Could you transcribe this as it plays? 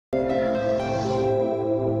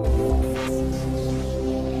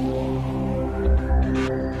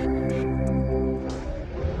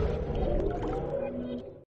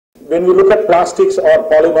when we look at plastics or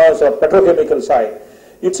polymers or petrochemical side,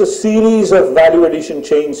 it's a series of value addition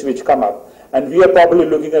chains which come up. And we are probably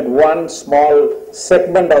looking at one small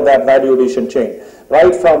segment of that value addition chain,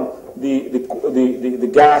 right from the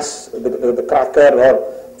gas, the cracker, or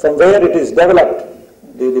from where it is developed,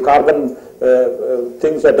 the carbon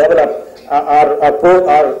things are developed,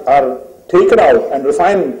 are taken out and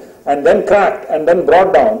refined and then cracked and then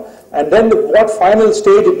brought down, and then what final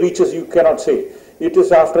stage it reaches you cannot say. It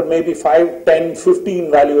is after maybe 5, 10,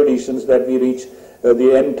 15 value additions that we reach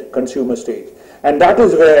the end consumer stage. And that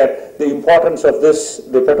is where the importance of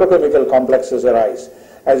the petrochemical complexes arise.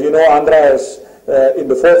 As you know, Andhra is in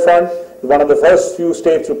the forefront, one of the first few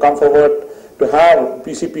states to come forward to have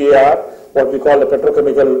PCPAR, what we call the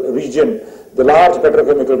petrochemical region, the large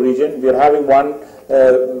petrochemical region. We are having one,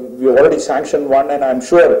 we have already sanctioned one, and I'm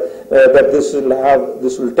sure that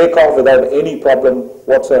this will take off without any problem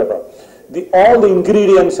whatsoever. All the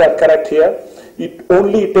ingredients are correct here. It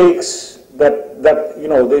only takes that you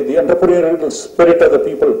know, the entrepreneurial spirit of the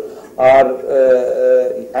people are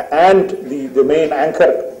and the main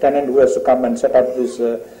anchor tenant who has to come and set up this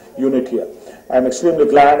unit here. I'm extremely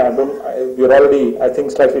glad. We're already, I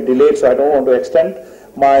think, slightly delayed, so I don't want to extend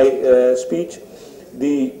my speech.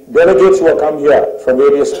 The delegates who have come here from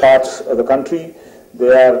various parts of the country,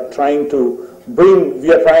 they are trying to bring,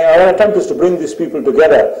 our attempt is to bring these people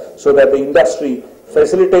together so that the industry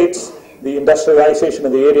facilitates, the industrialization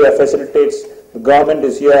of the area facilitates, the government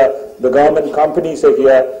is here, the government companies are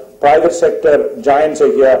here, private sector giants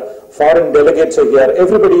are here, foreign delegates are here,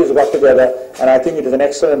 everybody has got together, and I think it is an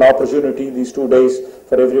excellent opportunity these 2 days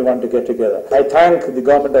for everyone to get together. I thank the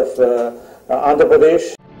government of Andhra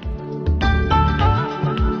Pradesh.